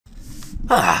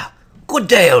Ah, good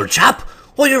day, old chap.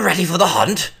 Are you ready for the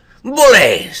hunt?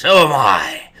 Bully, so am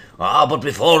I. But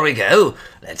before we go,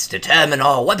 let's determine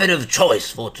our weapon of choice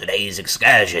for today's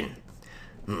excursion.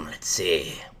 Let's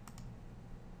see.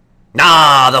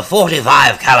 The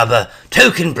 45 caliber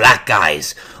token black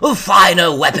guys. A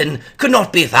finer weapon could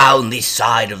not be found this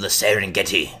side of the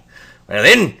Serengeti. Well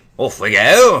then, off we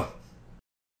go.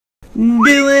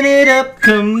 Doing it up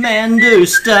commando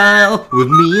style with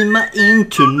me and my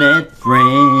internet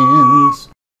friends.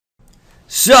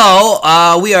 So,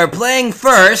 we are playing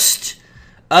first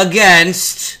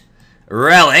against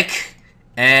Relik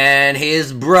and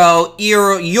his bro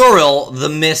Uril the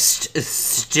Mist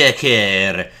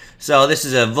Sticker. So this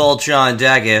is a Voltron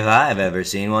deck if I've ever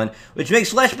seen one, which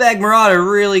makes Fleshbag Marauder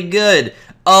really good.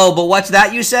 Oh, but what's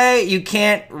that you say? You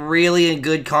can't really in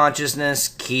good consciousness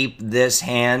keep this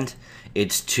hand.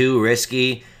 It's too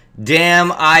risky.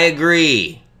 Damn, I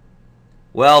agree.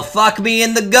 Well, fuck me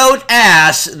in the goat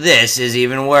ass. This is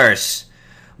even worse.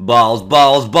 Balls,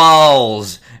 balls,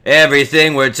 balls.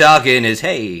 Everything we're talking is,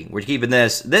 hey, we're keeping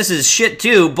this. This is shit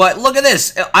too, but look at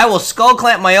this. I will skull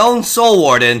clamp my own Soul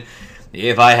Warden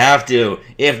if I have to.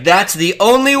 If that's the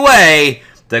only way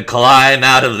to climb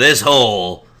out of this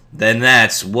hole, then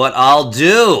that's what I'll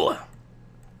do.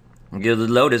 Gilded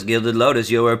Lotus,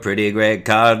 you're a pretty great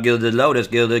card. Gilded Lotus,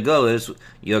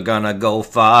 you're gonna go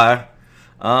far.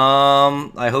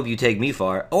 I hope you take me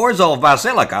far. Orzo of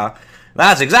Basilica,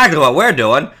 that's exactly what we're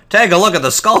doing. Take a look at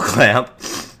the Skull Clamp.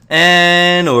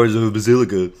 And Orzo of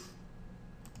Basilica.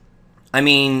 I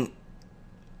mean,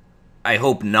 I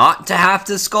hope not to have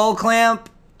to Skull Clamp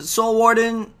Soul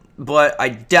Warden, but I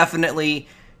definitely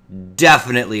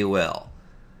will.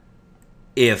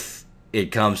 If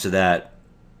it comes to that.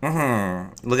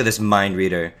 Look at this mind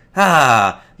reader.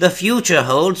 The future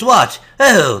holds what?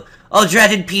 Oh, a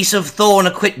dreaded piece of thorn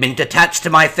equipment attached to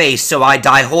my face so I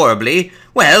die horribly.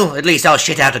 Well, at least I'll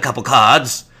shit out a couple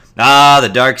cards.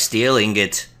 The dark steel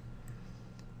ingot.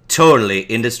 Totally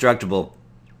indestructible.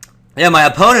 Yeah, my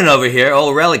opponent over here,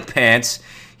 old Relik Pants,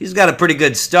 he's got a pretty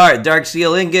good start. Dark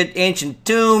steel ingot, ancient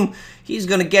tomb. He's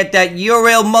gonna get that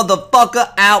Uril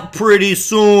motherfucker out pretty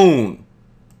soon.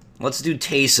 Let's do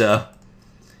Tesa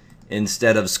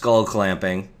instead of skull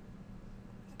clamping.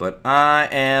 But I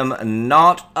am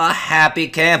not a happy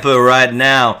camper right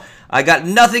now. I got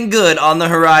nothing good on the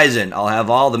horizon. I'll have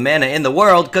all the mana in the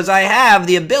world because I have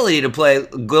the ability to play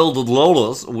Gilded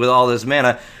Lotus with all this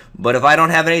mana. But if I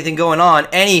don't have anything going on,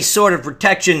 any sort of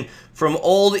protection from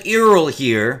old Uril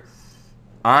here,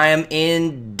 I am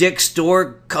in Dick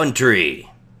Store country.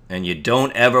 And you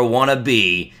don't ever want to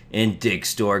be in Dick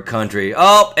Store country.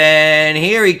 Oh, and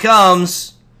here he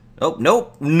comes. Oh,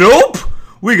 nope. Nope!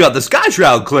 We got the Sky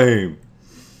Shroud claim.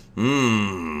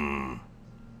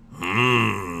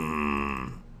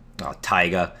 Oh,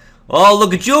 Tiger. Oh,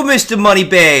 look at you, Mr.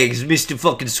 Moneybags. Mr.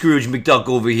 fucking Scrooge McDuck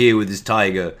over here with his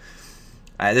Tiger.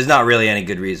 There's not really any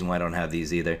good reason why I don't have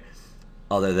these either.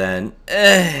 Other than,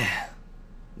 yeah,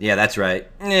 that's right.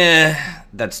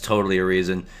 That's totally a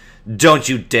reason. Don't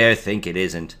you dare think it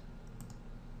isn't.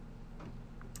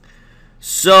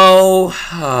 So,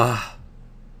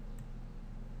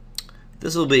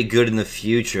 this will be good in the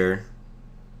future.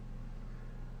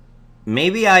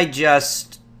 Maybe I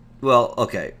just... Well,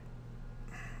 okay.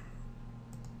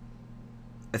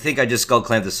 I think I just Skull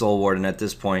Clamp the Soul Warden at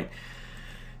this point.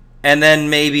 And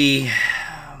then maybe...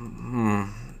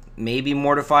 maybe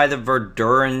Mortify the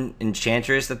Verduran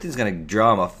Enchantress. That thing's gonna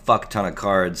draw him a fuck ton of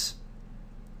cards.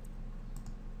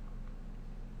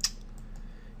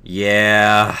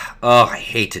 Yeah. Oh, I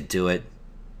hate to do it.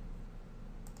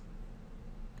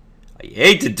 I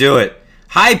hate to do it.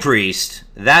 High Priest,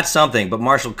 that's something, but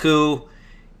Martial Coup,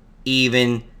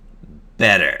 even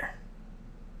better.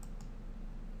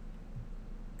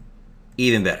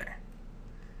 Even better.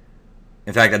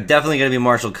 In fact, I'm definitely going to be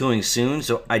Martial Couing soon,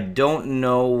 so I don't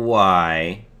know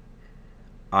why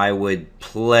I would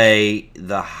play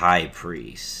the High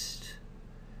Priest.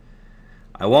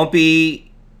 I won't be...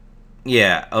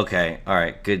 Yeah, okay,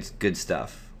 alright, good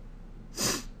stuff.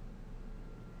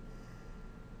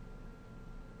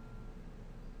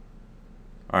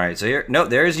 Alright, so here... Nope,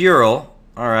 there's Uril.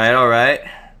 Alright.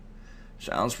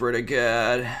 Sounds pretty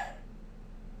good.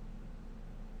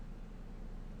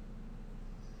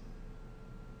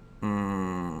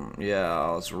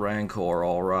 Yeah, it's Rancor,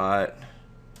 alright.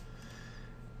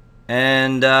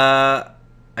 And, I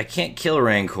can't kill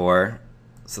Rancor,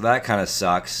 so that kind of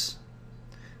sucks.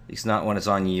 At least not when it's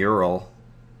on Uril.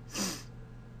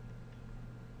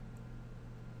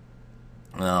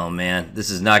 Oh man, this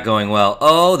is not going well.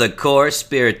 Oh, the core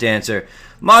Spirit Dancer.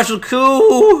 Martial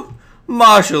Coup!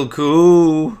 Martial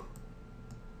Coup!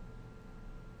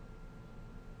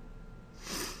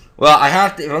 Well, I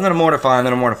have to. If I'm gonna mortify, I'm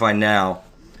gonna mortify now.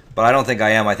 But I don't think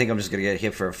I am. I think I'm just gonna get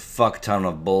hit for a fuck ton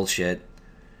of bullshit.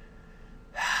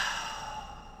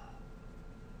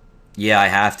 Yeah, I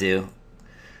have to.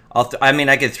 I mean,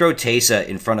 I could throw Teysa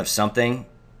in front of something.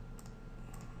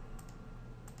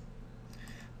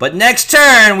 But next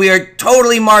turn, we are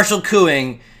totally Marshall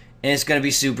Cooing, and it's going to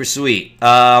be super sweet.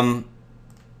 Yeah.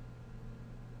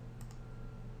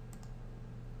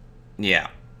 Here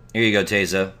you go,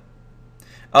 Teysa.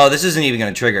 Oh, this isn't even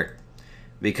going to trigger,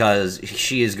 because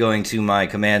she is going to my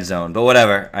command zone. But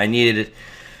whatever. I needed it.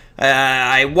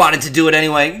 I wanted to do it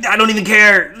anyway. I don't even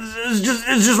care. It's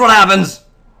just what happens.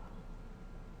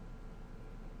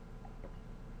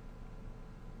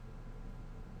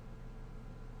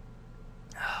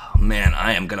 Oh, man,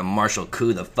 I am going to Marshall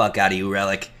Coup the fuck out of you,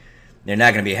 Relik. They're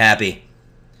not going to be happy.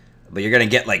 But you're going to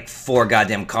get like 4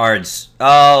 goddamn cards.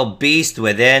 Oh, Beast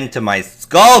Within to my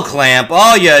Skull Clamp.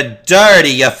 Oh, you dirty.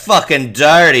 You fucking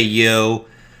dirty, you.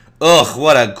 Ugh,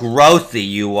 what a growthy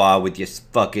you are with your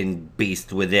fucking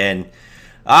Beast Within.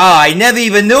 Oh, I never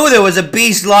even knew there was a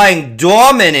beast lying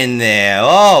dormant in there.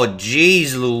 Oh,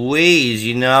 jeez Louise,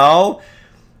 you know?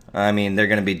 I mean, they're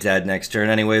going to be dead next turn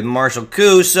anyway with Marshall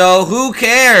Coup, so who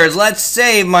cares? Let's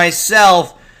save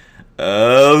myself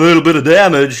a little bit of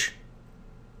damage.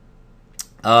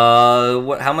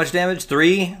 How much damage?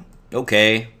 3?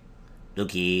 Okay.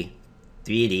 Okay.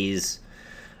 3 of these.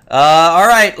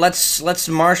 Alright, let's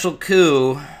Marshall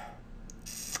Coup.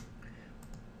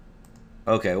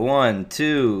 Okay, 1,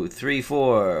 2, 3,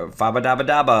 4. Faba dabba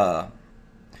dabba.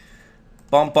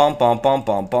 Bump bump bump bump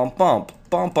bump bump bump.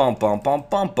 Bump bump bump bump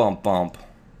bump bump bump.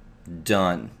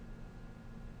 Done.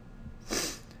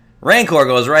 Rancor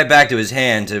goes right back to his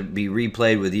hand to be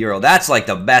replayed with Uril. That's like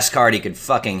the best card he could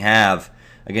fucking have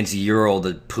against Uril,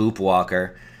 the poop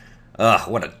walker. Ugh,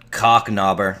 what a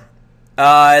cocknobber.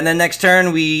 And then next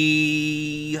turn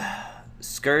we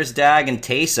Skursdag and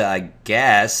Teysa, I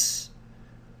guess.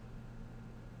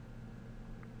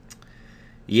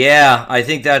 Yeah, I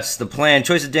think that's the plan.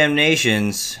 Choice of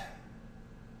Damnations.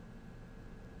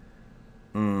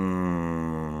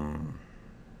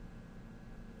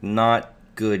 Not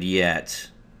good yet.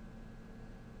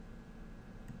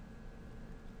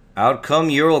 Out come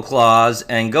Uril Claws,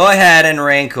 and go ahead and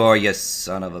Rancor, you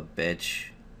son of a bitch.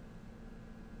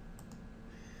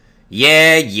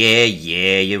 Yeah,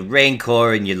 you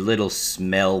Rancor and your little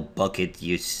smell bucket,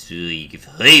 you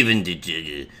haven to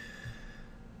jigger.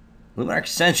 Luminarch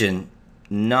Ascension,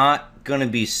 not gonna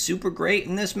be super great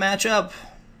in this matchup.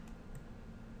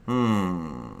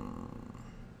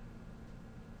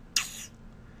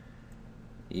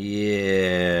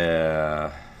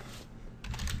 Yeah.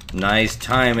 Nice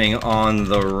timing on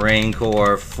the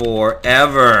Rancor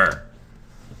forever.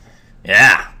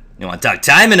 Yeah. You want to talk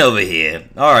timing over here?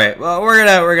 All right. Well, we're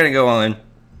gonna go on.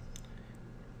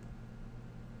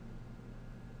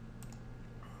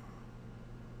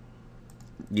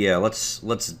 Yeah, let's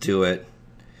do it.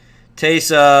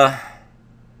 Teysa,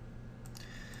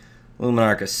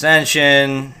 Luminarch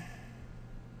Ascension,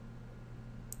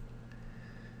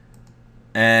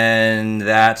 and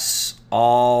that's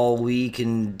all we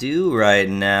can do right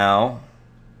now.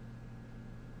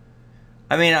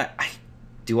 I mean,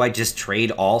 do I just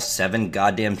trade all 7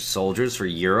 goddamn soldiers for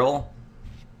Uril?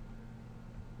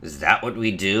 Is that what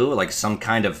we do? Like some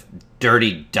kind of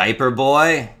dirty diaper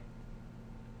boy?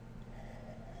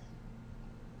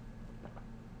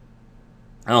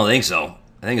 I don't think so.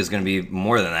 I think it's going to be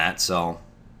more than that, so.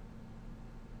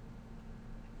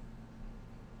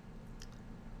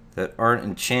 That aren't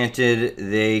enchanted,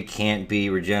 they can't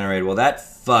be regenerated. Well, that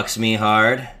fucks me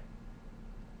hard.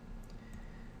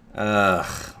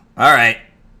 Alright.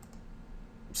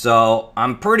 So,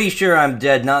 I'm pretty sure I'm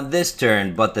dead, not this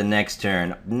turn, but the next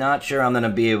turn. Not sure I'm going to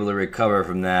be able to recover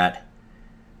from that.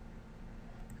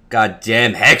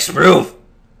 Goddamn hexproof!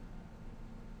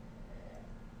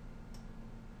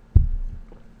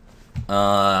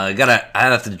 I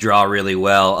have to draw really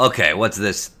well. Okay, what's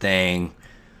this thing?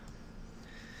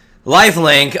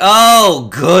 Lifelink. Oh,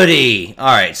 goody.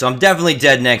 Alright, so I'm definitely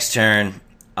dead next turn.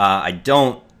 I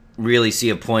don't really see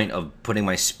a point of putting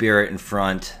my spirit in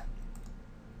front.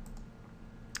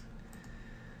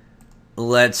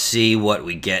 Let's see what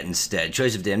we get instead.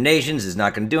 Choice of Damnations is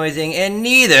not going to do anything, and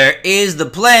neither is the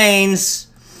Plains.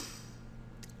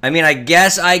 I mean, I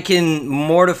guess I can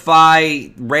mortify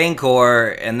Rancor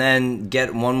and then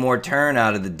get one more turn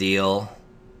out of the deal.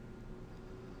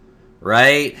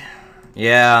 Right?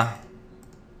 Yeah.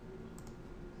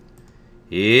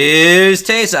 Here's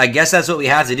Teysa. I guess that's what we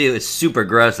have to do. It's super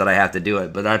gross that I have to do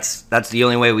it, but that's the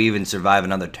only way we even survive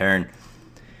another turn.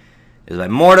 Is by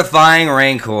mortifying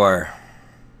Rancor.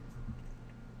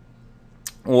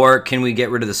 Or can we get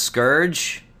rid of the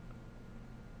Scourge?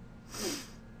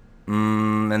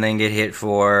 And then get hit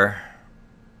for...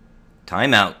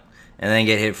 Timeout. And then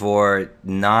get hit for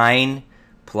 9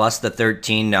 plus the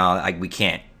 13. No, we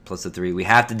can't. Plus the 3. We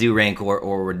have to do Rancor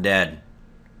or we're dead.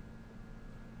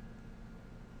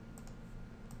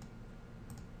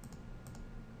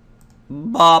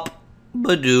 Bop.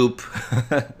 Badoop.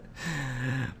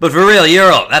 But for real,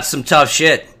 Uril, that's some tough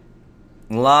shit.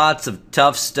 Lots of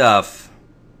tough stuff.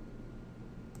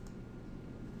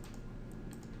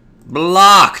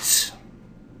 Blocked.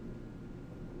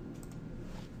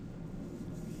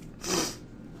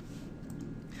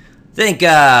 Think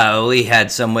we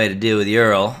had some way to deal with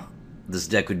Uril. This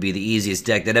deck would be the easiest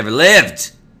deck that ever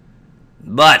lived.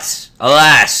 But,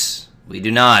 alas, we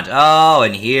do not. Oh,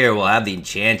 and here we'll have the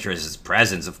Enchantress's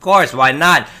presence. Of course, why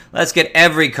not? Let's get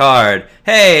every card.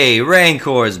 Hey,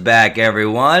 Rancor's back,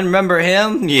 everyone. Remember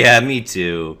him? Yeah, me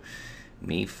too.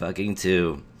 Me fucking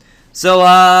too. So,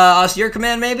 your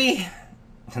command, maybe?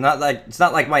 It's not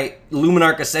like my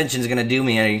Luminarch Ascension is gonna do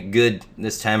me any good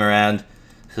this time around.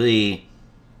 Hui.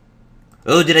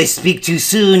 Oh, did I speak too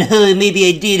soon? Hui, maybe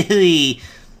I did. Hui.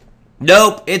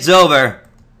 Nope, it's over.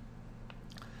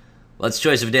 Let's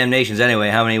Choice of Damnations anyway.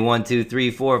 How many? 1, 2,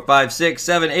 3, 4, 5, 6,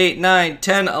 7, 8, 9,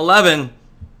 10, 11.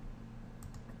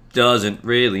 Doesn't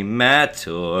really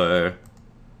matter.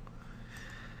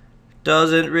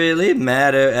 Doesn't really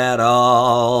matter at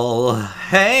all.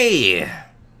 Hey! I'm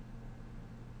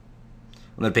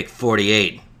gonna pick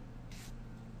 48.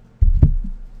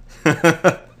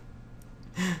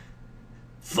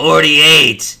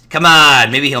 48! Come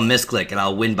on! Maybe he'll misclick and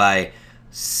I'll win by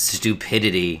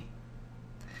stupidity.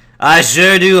 I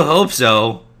sure do hope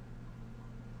so.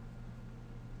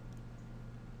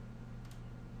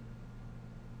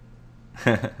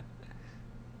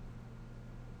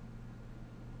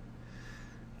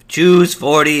 Choose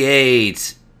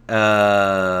 48.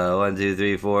 1, 2,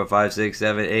 3, 4, 5, 6,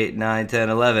 7, 8, 9, 10,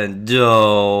 11.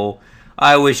 Doh.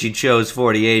 I wish you chose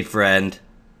 48, friend.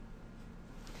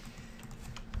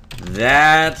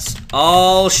 That's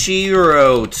all she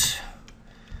wrote.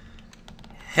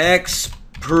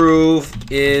 Hexproof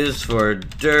is for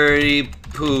dirty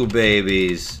poo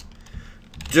babies.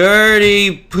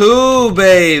 Dirty poo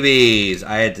babies!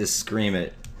 I had to scream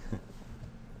it.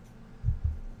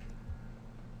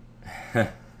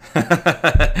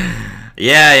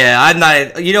 Yeah, I'm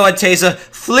not... You know what, Tesa?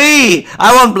 Flee!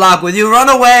 I won't block with you. Run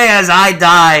away as I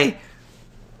die.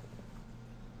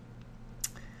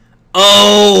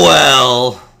 Oh,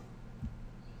 well.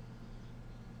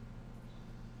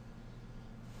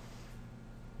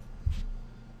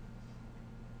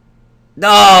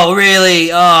 No,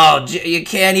 really? Oh, you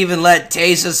can't even let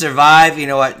Tesa survive? You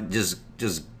know what? Just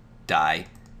die.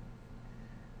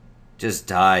 Just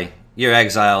die. You're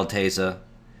exiled, Tesa.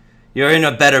 You're in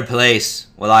a better place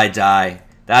while I die.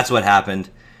 That's what happened.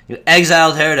 You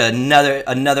exiled her to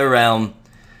another realm.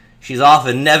 She's off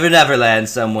in Never Neverland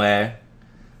somewhere.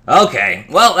 Okay,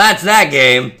 well, that's that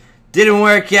game. Didn't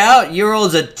work out.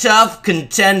 Uril's a tough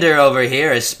contender over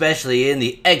here, especially in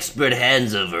the expert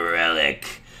hands of Relik.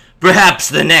 Perhaps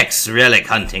the next relic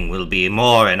hunting will be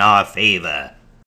more in our favor.